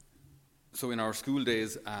So in our school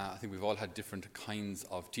days, I think we've all had different kinds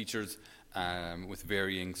of teachers with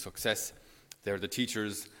varying success. They're the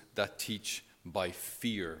teachers that teach by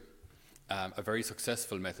fear. A very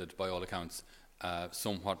successful method by all accounts,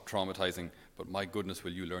 somewhat traumatizing, but my goodness,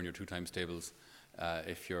 will you learn your 2 times tables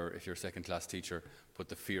if your second class teacher put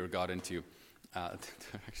the fear of God into you.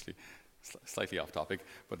 Actually, slightly off topic,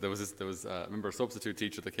 but there was I remember a substitute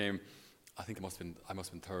teacher that came. I think I must have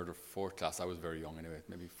been 3rd or 4th class. I was very young anyway,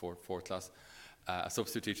 maybe 4th class. A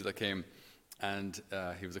substitute teacher that came, and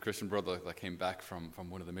he was a Christian brother that came back from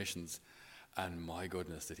one of the missions, and my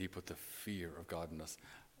goodness, did he put the fear of God in us.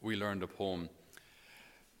 We learned a poem,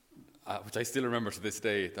 which I still remember to this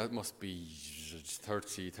day. That must be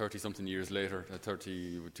 30-something years later,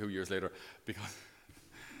 32 years later, because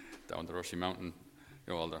down the Rushy Mountain,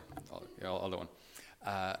 all that one.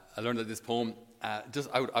 I learned that this poem just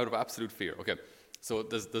out of absolute fear. Okay, so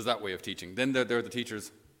there's that way of teaching. Then there are the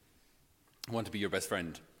teachers who want to be your best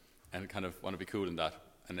friend and kind of want to be cool in that,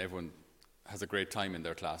 and everyone has a great time in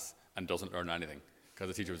their class and doesn't learn anything because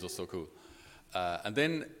the teacher was just so cool. And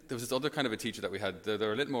then there was this other kind of a teacher that we had.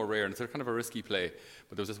 They're a little more rare, and it's kind of a risky play.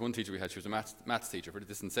 But there was this one teacher we had. She was a maths teacher.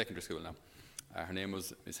 This is in secondary school now. Her name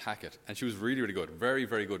was Miss Hackett, and she was really, really good. Very,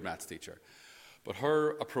 very good maths teacher. But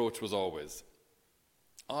her approach was always,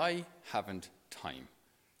 I haven't time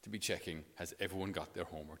to be checking, has everyone got their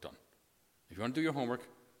homework done? If you want to do your homework,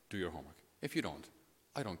 do your homework. If you don't,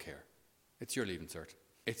 I don't care. It's your Leaving Cert.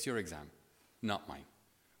 It's your exam, not mine.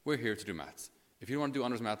 We're here to do maths. If you don't want to do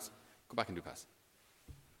honours maths, go back and do PAS.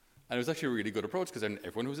 And it was actually a really good approach, because then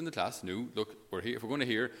everyone who was in the class knew, look, we're here. If we're going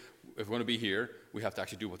to be here, we have to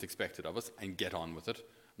actually do what's expected of us and get on with it,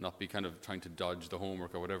 not be kind of trying to dodge the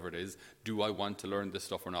homework or whatever it is. Do I want to learn this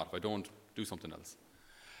stuff or not? If I don't, do something else.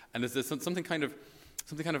 And there's something kind of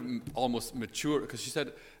almost mature, because she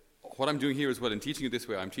said, what I'm doing here as well in teaching you this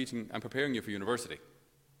way, I'm preparing you for university.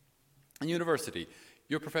 In university,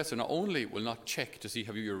 your professor not only will not check to see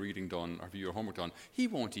have you your reading done or have you your homework done, he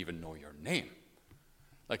won't even know your name.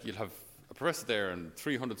 Like, you'll have a professor there and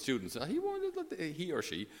 300 students, he or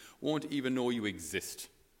she won't even know you exist.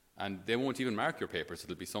 And they won't even mark your papers.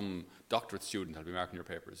 It'll be some doctorate student that'll be marking your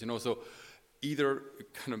papers. So either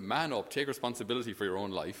kind of man up, take responsibility for your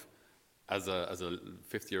own life as a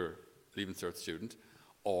 5th year Leaving Cert student,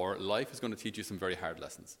 or life is going to teach you some very hard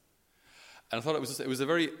lessons. And I thought it was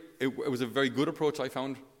a very good approach I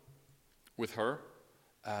found with her,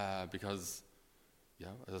 because,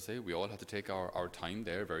 as I say, we all had to take our time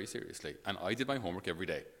there very seriously. And I did my homework every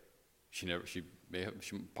day. She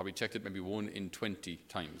probably checked it maybe 1 in 20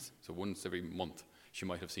 times. So once every month she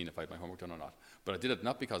might have seen if I had my homework done or not. But I did it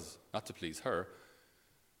not to please her,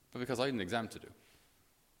 but because I had an exam to do.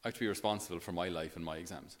 I have to be responsible for my life and my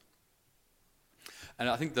exams. And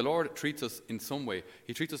I think the Lord treats us in some way.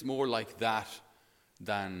 He treats us more like that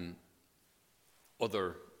than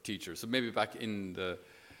other teachers. So maybe back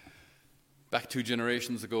 2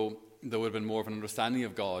 generations ago, there would have been more of an understanding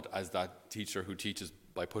of God as that teacher who teaches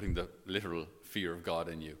by putting the literal fear of God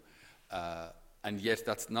in you. And yet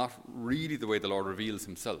that's not really the way the Lord reveals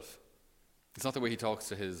himself. It's not the way he talks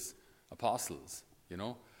to his apostles,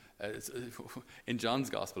 in John's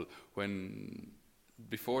Gospel,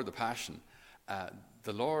 before the Passion,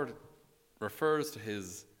 the Lord refers to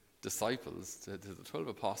his disciples, to the 12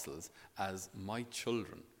 apostles, as my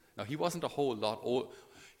children. Now, he wasn't a whole lot old.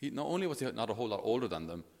 Not only was he not a whole lot older than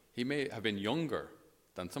them, he may have been younger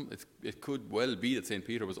than some. It could well be that St.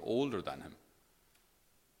 Peter was older than him.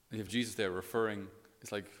 And you have Jesus there referring,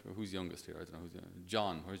 it's like, who's youngest here? I don't know who's youngest.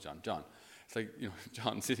 John. Where's John? John. It's like,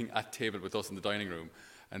 John sitting at table with us in the dining room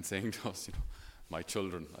and saying to us, my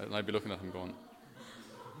children. And I'd be looking at him going,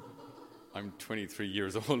 I'm 23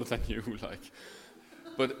 years older than you, like.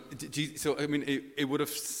 But, so, I mean, it would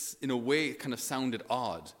have, in a way, kind of sounded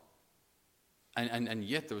odd. And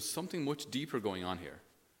yet there was something much deeper going on here,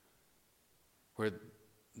 where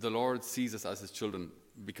the Lord sees us as his children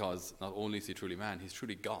because not only is he truly man, he's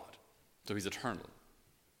truly God. So he's eternal.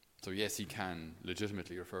 So yes, he can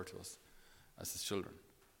legitimately refer to us as his children.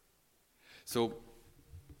 So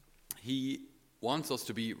he wants us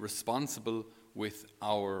to be responsible with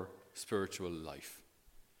our spiritual life.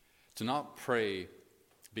 To not pray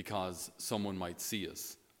because someone might see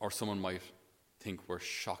us, or someone might think we're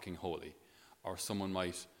shocking holy, or someone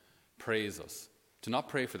might praise us. To not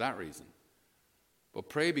pray for that reason, but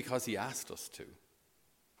pray because he asked us to.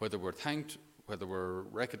 Whether we're thanked, whether we're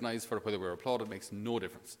recognized for it, whether we're applauded, makes no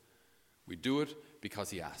difference. We do it because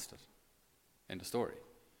he asked it. End of story.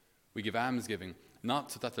 We give almsgiving, not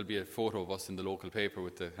so that there'll be a photo of us in the local paper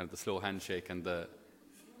with the kind of the slow handshake and the,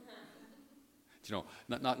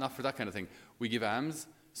 not for that kind of thing. We give alms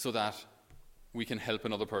so that we can help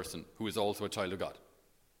another person who is also a child of God,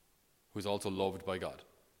 who is also loved by God.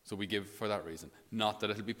 So we give for that reason, not that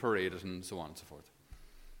it'll be paraded and so on and so forth.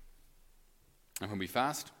 And when we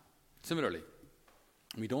fast, similarly,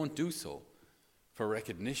 we don't do so for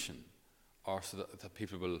recognition or so that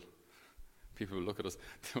people will look at us.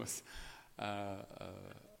 There was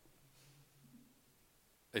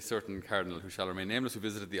a certain cardinal who shall remain nameless who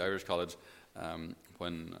visited the Irish College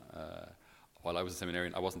while I was a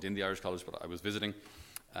seminarian. I wasn't in the Irish College, but I was visiting.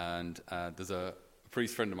 And there's a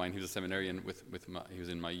priest friend of mine who's a seminarian he was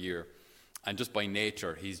in my year. And just by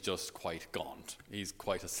nature, he's just quite gaunt. He's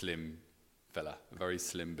quite a slim fella, a very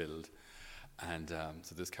slim build. And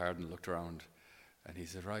so this cardinal looked around and he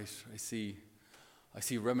said, right, I see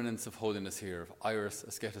remnants of holiness here, of Irish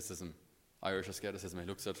asceticism. He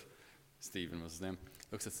looks at Stephen, was his name,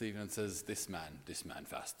 looks at Stephen and says, this man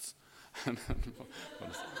fasts.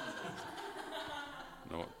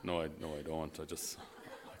 No, I don't. I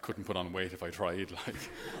couldn't put on weight if I tried.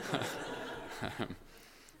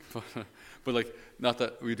 But like, not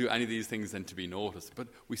that we do any of these things then to be noticed, but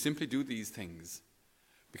we simply do these things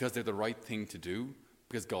because they're the right thing to do,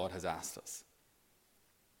 because God has asked us.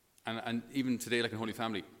 And even today, like in Holy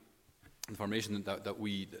Family, the formation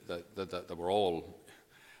that we're all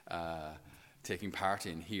taking part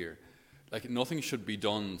in here, like nothing should be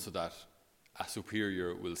done so that a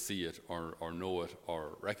superior will see it or know it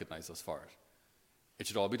or recognize us for it. It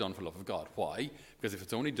should all be done for love of God. Why? Because if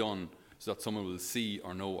it's only done so that someone will see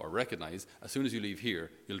or know or recognize, as soon as you leave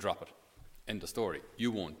here, you'll drop it. End of story.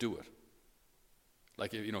 You won't do it.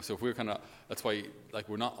 Like, you know, so if we're kind of, that's why, like,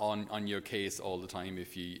 we're not on your case all the time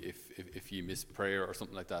if you miss prayer or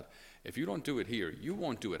something like that. If you don't do it here, you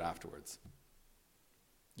won't do it afterwards.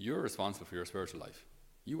 You're responsible for your spiritual life.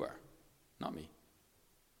 You are, not me.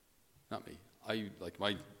 Not me.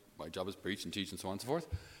 My job is preach and teach and so on and so forth.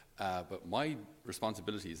 But my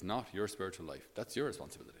responsibility is not your spiritual life. That's your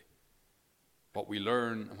responsibility. What we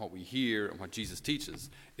learn and what we hear and what Jesus teaches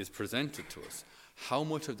is presented to us. How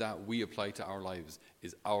much of that we apply to our lives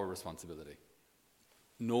is our responsibility.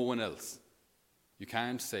 No one else. You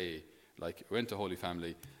can't say, like, we went to Holy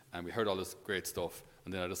Family and we heard all this great stuff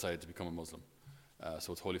and then I decided to become a Muslim.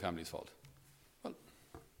 So it's Holy Family's fault. Well,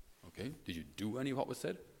 okay. Did you do any of what was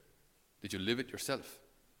said? Did you live it yourself?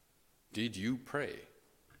 Did you pray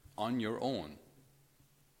on your own?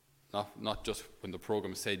 Not just when the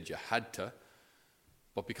program said you had to,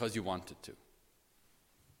 but because you wanted to.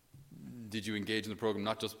 Did you engage in the program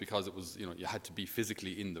not just because it was, you had to be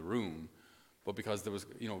physically in the room, but because there was,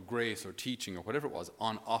 grace or teaching or whatever it was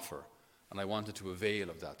on offer, and I wanted to avail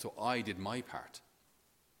of that. So I did my part.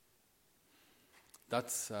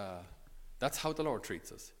 That's how the Lord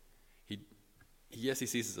treats us. He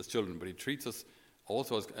sees us as children, but he treats us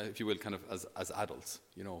also as, if you will, kind of as adults,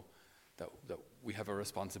 that we have a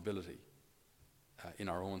responsibility in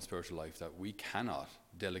our own spiritual life that we cannot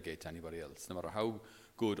delegate to anybody else. No matter how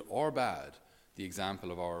good or bad the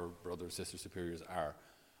example of our brothers, sisters, superiors are,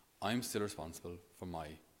 I'm still responsible for my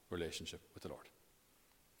relationship with the Lord.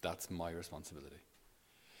 That's my responsibility.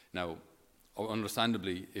 Now,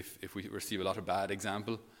 understandably, if we receive a lot of bad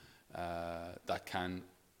example, that can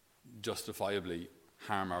justifiably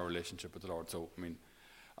harm our relationship with the Lord. So,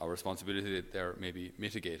 our responsibility there may be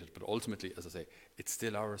mitigated, but ultimately, as I say, it's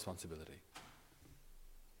still our responsibility.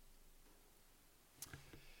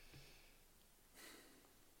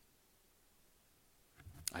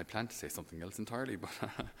 I planned to say something else entirely, but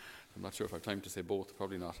I'm not sure if I have time to say both.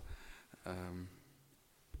 Probably not.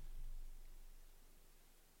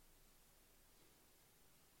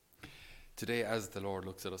 Today, as the Lord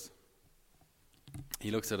looks at us, he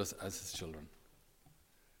looks at us as his children.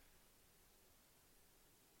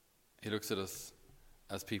 He looks at us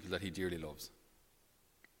as people that he dearly loves.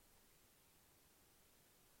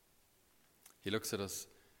 He looks at us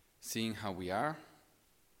seeing how we are,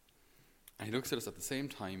 and he looks at us at the same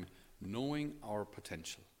time knowing our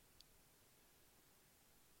potential.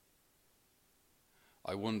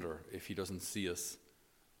 I wonder if he doesn't see us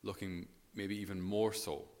looking maybe even more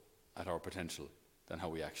so at our potential than how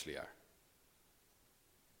we actually are.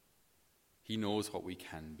 He knows what we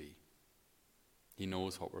can be. He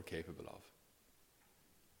knows what we're capable of.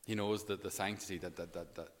 He knows that the sanctity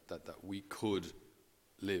that we could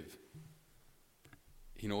live.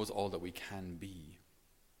 He knows all that we can be.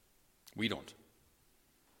 We don't.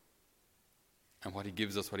 And what he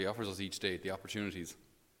gives us, what he offers us each day, the opportunities,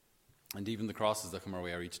 and even the crosses that come our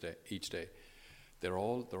way are each day, they're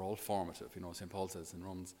all formative. St. Paul says in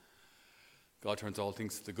Romans, God turns all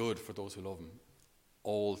things to the good for those who love him.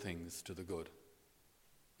 All things to the good.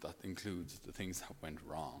 That includes the things that went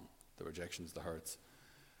wrong, the rejections, the hurts.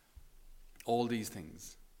 All these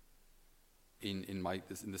things in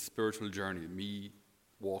the spiritual journey, me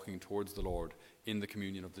walking towards the Lord in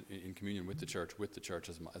communion with the church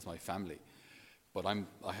as my family. But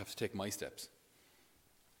I have to take my steps.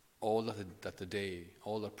 All that the day,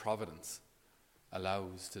 all that providence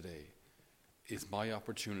allows today is my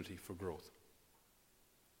opportunity for growth.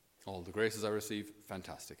 All the graces I receive,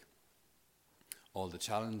 fantastic. All the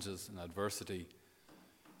challenges and adversity,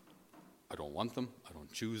 I don't want them, I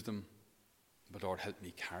don't choose them, but Lord, help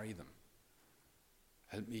me carry them.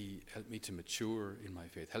 Help me to mature in my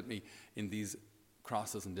faith. Help me in these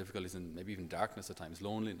crosses and difficulties and maybe even darkness at times,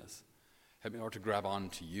 loneliness. Help me, Lord, to grab on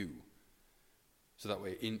to you. So that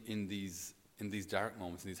way, in these dark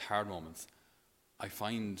moments, in these hard moments, I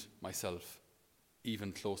find myself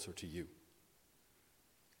even closer to you.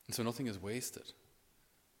 And so nothing is wasted.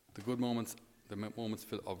 The good moments, the moments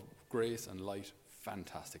full of grace and light,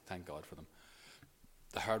 fantastic, thank God for them.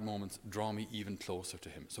 The hard moments draw me even closer to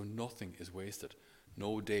him. So nothing is wasted.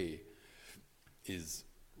 No day is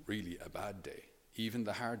really a bad day. Even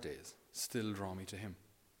the hard days still draw me to him.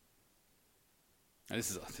 And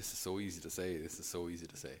this is so easy to say. This is so easy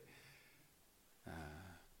to say.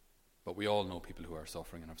 But we all know people who are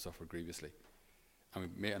suffering and have suffered grievously.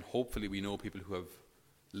 And hopefully we know people who have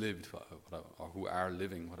lived, or who are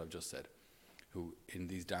living what I've just said, who in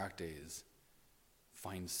these dark days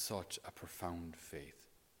find such a profound faith.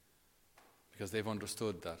 Because they've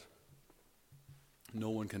understood that no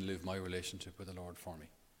one can live my relationship with the Lord for me.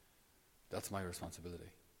 That's my responsibility.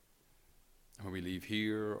 And when we leave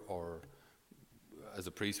here, or as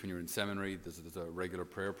a priest when you're in seminary, there's a regular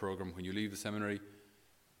prayer program. When you leave the seminary,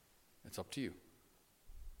 it's up to you.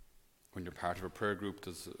 When you're part of a prayer group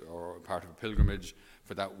or part of a pilgrimage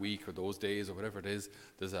for that week or those days or whatever it is,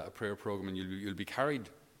 there's a prayer program, and you'll be carried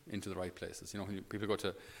into the right places. When people go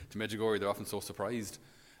to Medjugorje, they're often so surprised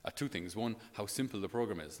at two things. One, how simple the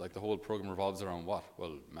program is. Like, the whole program revolves around what?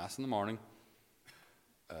 Well, Mass in the morning,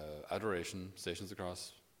 adoration, Stations of the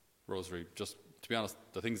Cross, Rosary. Just, to be honest,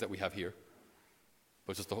 the things that we have here.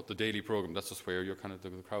 But just the daily program, that's just where you're kind of, the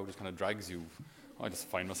crowd just kind of drags you. I just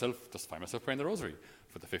find myself praying the Rosary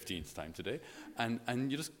for the 15th time today.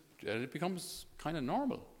 And you just, it becomes kind of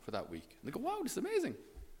normal for that week. And they go, wow, this is amazing.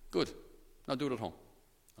 Good. Now do it at home.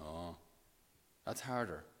 Oh, that's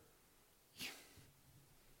harder.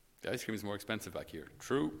 The ice cream is more expensive back here.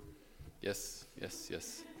 True. Yes.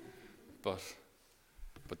 But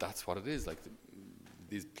that's what it is. Like,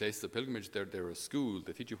 these places of pilgrimage, they're a school.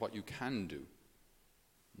 They teach you what you can do.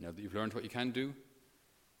 Now that you've learned what you can do,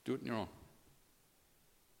 do it on your own.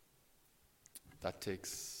 That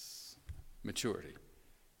takes maturity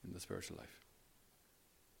in the spiritual life.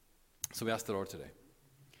 So we ask the Lord today.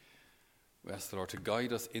 We ask the Lord to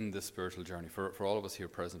guide us in this spiritual journey. For all of us here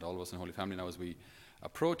present, all of us in Holy Family now, as we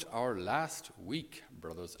approach our last week,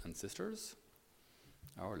 brothers and sisters.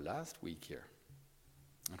 Our last week here.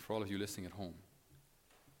 And for all of you listening at home.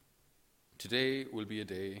 Today will be a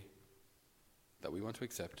day that we want to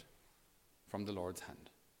accept from the Lord's hand.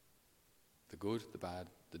 The good, the bad,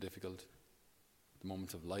 the difficult, the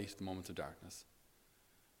moments of light, the moments of darkness.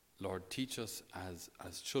 Lord, teach us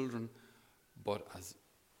as children, but as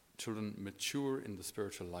children mature in the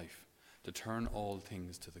spiritual life, to turn all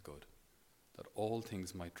things to the good, that all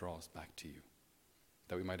things might draw us back to you,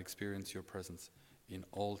 that we might experience your presence in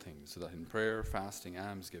all things, so that in prayer, fasting,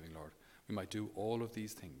 almsgiving, Lord, we might do all of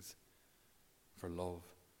these things for love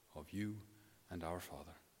of you and our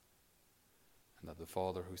Father, and that the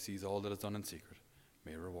Father who sees all that is done in secret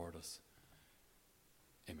may reward us.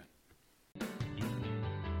 Amen.